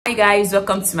Hi guys,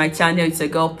 welcome to my channel. It's a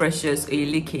girl Precious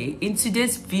Oyeleke. In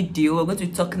today's video we're going to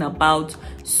be talking about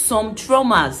some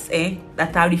traumas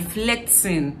that are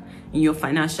reflecting in your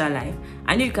financial life.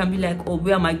 I know you can be like, oh,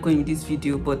 where am I going with this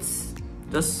video? But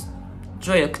just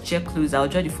draw your chair closer or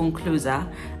draw the phone closer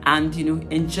and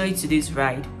enjoy today's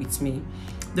ride with me.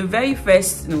 The very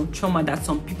first trauma that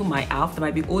some people might have that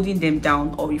might be holding them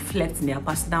down or reflecting their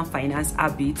personal finance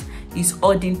habit is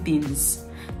hoarding things.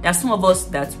 There are some of us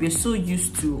that we're so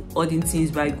used to hoarding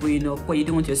things by growing up, where you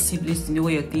don't want your siblings to know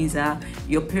where your things are.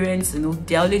 Your parents,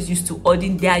 they're always used to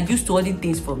hoarding. They are used to hoarding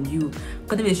things from you.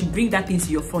 Because they should bring that thing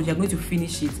to your front, you're going to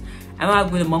finish it. I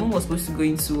remember my mom was supposed to go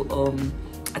into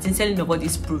I think telling me about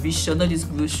this provision, all these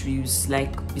groceries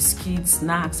like biscuits,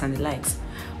 snacks, and the likes.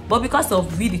 But because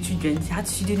of we the children,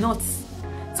 she did not.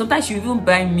 Sometimes she even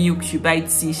buy milk, she buy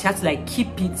tea. She had to like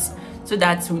keep it so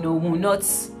that will not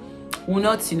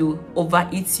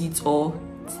overeat it or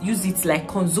use it, like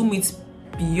consume it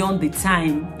beyond the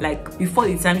time, like before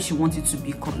the time she wanted to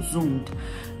be consumed.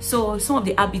 So some of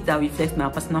the habits that reflect in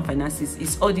our personal finances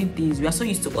is hoarding things. We are so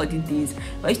used to hoarding things.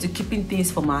 We're used to keeping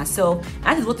things from ourselves.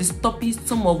 That is what is stopping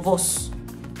some of us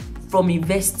from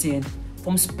investing,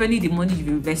 from spending the money you've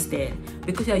invested,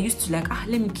 because you are used to like,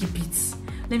 let me keep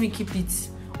it.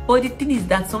 But the thing is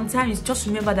that sometimes just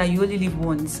remember that you only live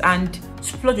once and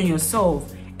splurge on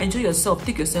yourself. Enjoy yourself,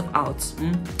 take yourself out,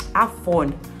 have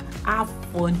fun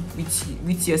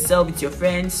with yourself, with your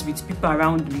friends, with people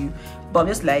around you. But I'm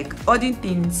just like, hoarding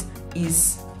things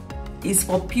is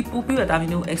for people that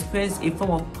have experienced a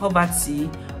form of poverty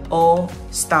or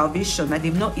starvation, that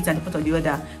they've not eaten the part of the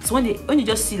other. So when you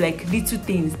just see like little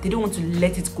things, they don't want to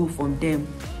let it go from them.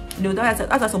 That's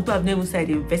why some people have never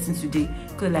started investing today,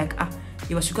 because like,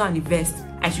 if I should go and invest,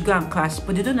 I should go and crash.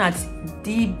 But they don't know that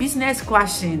the business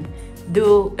crashing,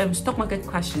 the stock market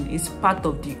crashing is part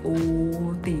of the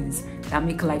old things that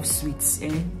make life sweet.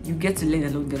 You get to learn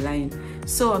along the line.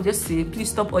 So I'll just say,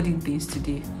 please stop hoarding things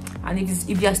today. And if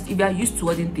you are used to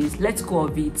hoarding things, let go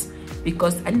of it,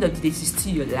 because at the end of the day, it's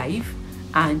still your life,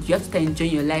 and you have to start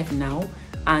enjoying your life now.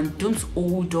 And don't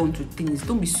hold on to things.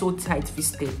 Don't be so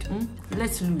tight-fisted.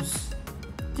 Let's lose.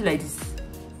 Do like this.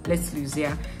 Let's lose.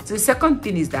 Yeah. So the second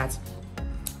thing is that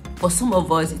for some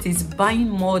of us, it is buying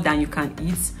more than you can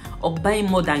eat or buying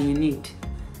more than you need.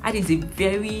 That is a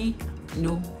very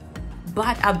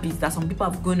bad habit that some people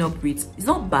have grown up with. It's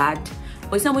not bad,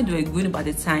 but it's not when they were growing up at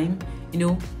the time.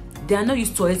 They are not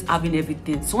used to always having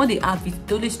everything. So when they have it,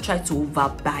 they always try to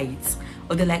overbuy it.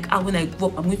 Or they're like, when I grow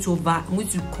up, I'm going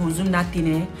to consume that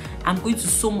thing. I'm going to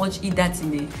so much eat that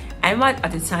thing. I remember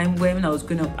at the time when I was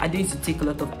growing up, I used to take a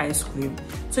lot of ice cream.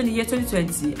 So in the year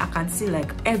 2020, I can say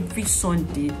like every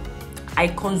Sunday, I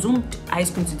consumed ice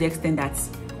cream to the extent that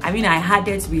I had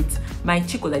it with my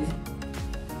chocolate.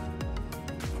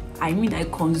 I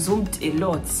consumed a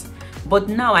lot. But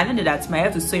now I know that my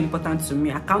health is so important to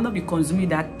me. I cannot be consuming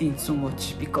that thing too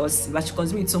much, because if I should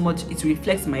consume it so much, it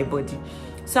reflects my body.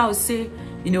 So I would say,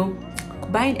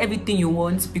 buying everything you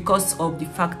want because of the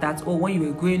fact that, when you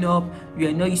were growing up, you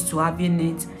are not used to having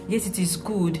it. Yes, it is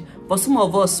good. But some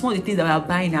of the things that we are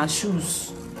buying are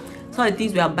shoes. Some of the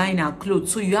things we are buying are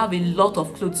clothes. So you have a lot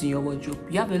of clothes in your wardrobe.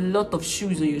 You have a lot of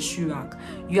shoes on your shoe rack.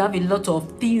 You have a lot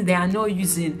of things they are not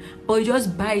using. But you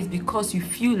just buy it because you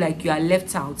feel like you are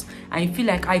left out. And you feel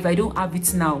like, if I don't have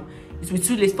it now, it will be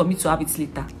too late for me to have it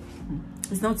later.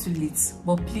 It's not too late.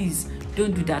 But please,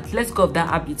 don't do that. Let's go of that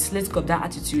habit. Let's go of that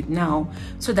attitude now.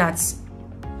 So that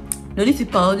these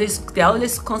people they're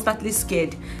always constantly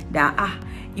scared that,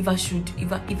 if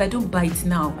I don't buy it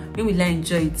now, when will I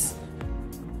enjoy it?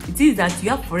 It is that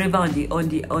you have forever on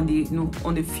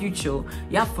the future.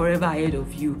 You have forever ahead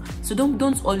of you. So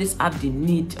don't always have the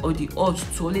need or the urge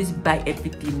to always buy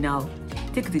everything now.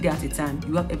 Take the day at a time.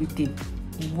 You have everything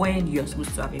when you're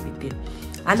supposed to have everything.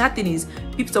 And that thing is,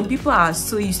 some people are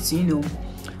so used to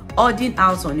hoarding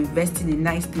out on investing in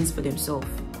nice things for themselves.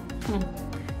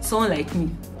 Someone like me.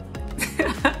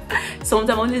 Sometimes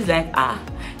I'm always like,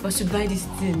 if I should buy this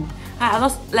thing. I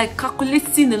just like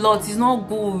calculating a lot. It's not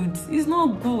good. It's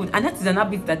not good. And that is an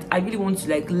habit that I really want to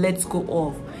let go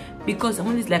of, because I'm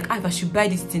always like, if I should buy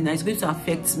this thing now, it's going to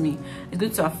affect me. It's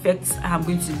going to affect how I'm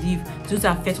going to live. It's going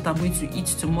to affect what I'm going to eat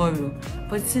tomorrow.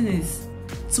 But the thing is,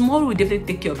 tomorrow will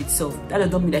definitely take care of itself. That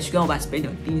doesn't mean that you can't overspend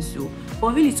on things.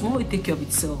 But really, tomorrow will take care of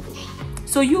itself.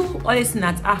 So you always think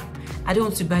that, I don't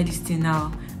want to buy this thing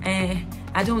now.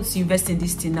 I don't want to invest in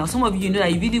this thing now. Some of you know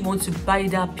that you really want to buy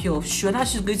that pair of shoes.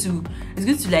 That's just going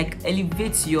to like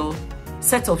elevate your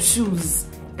set of shoes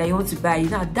that you want to buy.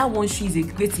 Now that one shoe is a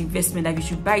great investment. That you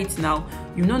should buy it now.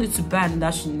 You don't need to buy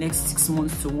another shoe in the next 6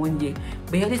 months to 1 year.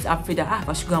 But you're always afraid that if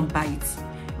I should go and buy it,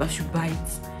 if I should buy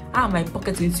it, how my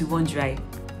pocket going to run dry?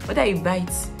 Whether you buy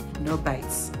it, no buy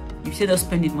it, you still just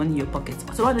spending money in your pocket.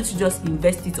 So why don't you just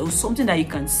invest it on something that you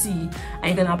can see and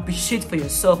you can appreciate for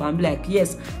yourself and be like,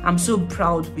 yes, I'm so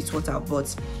proud with what I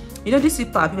bought. You know, these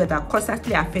people are people that are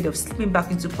constantly afraid of slipping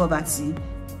back into poverty.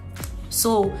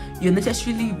 So you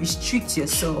necessarily restrict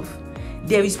yourself.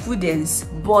 There is prudence,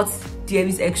 but there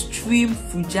is extreme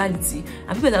frugality.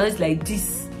 And people that are always like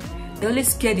this, they're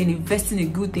always scared in investing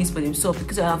in good things for themselves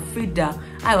because they're afraid that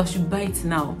I should buy it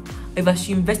now. If I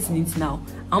should invest in it now,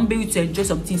 I'm be able to enjoy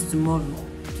some things tomorrow.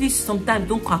 Please, sometimes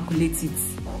don't calculate it.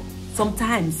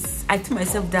 Sometimes I tell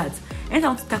myself that anytime I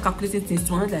want to start calculating things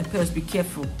tomorrow, I'm like, parents, be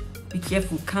careful,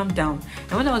 calm down.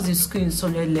 And when I was in school in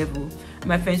Sunday level,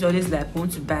 my friends were always like, I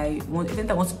want to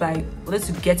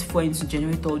get fuel into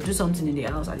generator or do something in the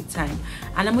house at the time.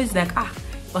 And I'm always like,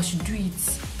 if I should do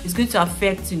it, it's going to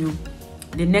affect, you know,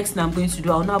 the next thing I'm going to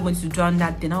do. I'm not going to do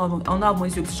that, then I'm not going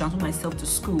to be able to transfer myself to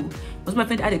school. But my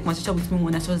friend had a conversation with me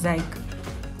one and she was like,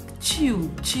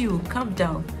 chill, calm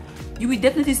down. You will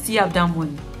definitely still have that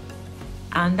money.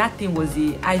 And that thing was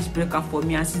the icebreaker for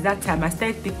me. And since that time, I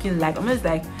started thinking like, I'm just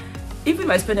like, even if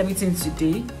I spend everything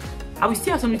today, I will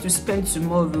still have something to spend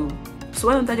tomorrow. So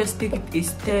why don't I just take it a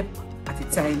step at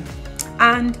a time?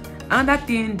 And another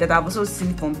thing that I've also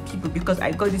seen from people, because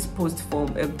I got this post from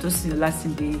Tosin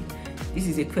last day. This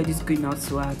is a credit going out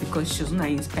to her because she was not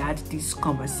inspired these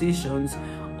conversations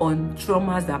on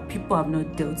traumas that people have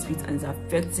not dealt with and is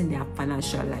affecting their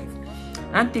financial life.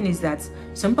 Another thing is that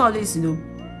some people always, you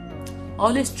know,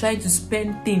 always try to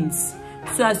spend things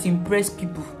so as to impress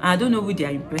people. And I don't know who they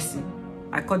are impressing.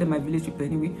 I call them my village people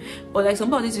anyway. But like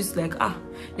somebody is just like,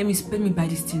 let me buy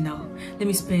this thing now. Let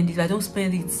me spend it. I don't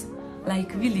spend it.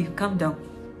 Like, really, calm down.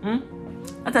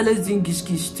 Not always doing gish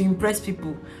to impress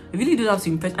people. You really don't have to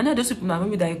impress. I know those people that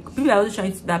maybe like people are always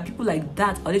trying to, that people like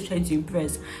that are always trying to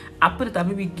impress. I put that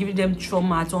maybe giving them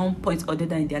trauma at one point or the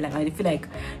other in their life, and they feel like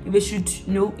if they should,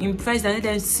 you know, impress and let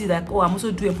them see like, oh, I'm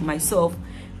also doing it for myself,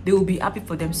 they will be happy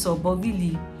for themselves. But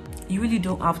really, you really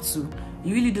don't have to.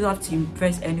 You really don't have to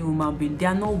impress any woman being. They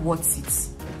are not worth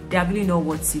it. They are really not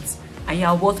worth it, and you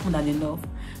are worth more than enough.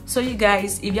 So you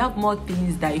guys, if you have more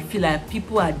things that you feel like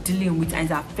people are dealing with and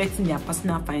it's affecting their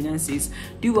personal finances,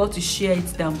 do well to share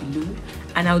it down below,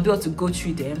 and I'll do well to go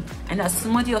through them. And as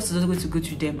somebody else is going to go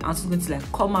through them, I'm also going to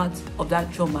like come out of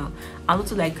that trauma and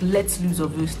also like let loose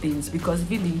of those things, because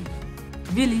really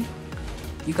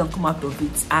you can come out of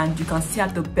it and you can still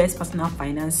have the best personal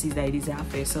finances that you desire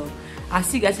for yourself. I'll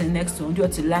see you guys in the next one. Do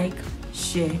well to like,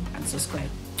 share and subscribe.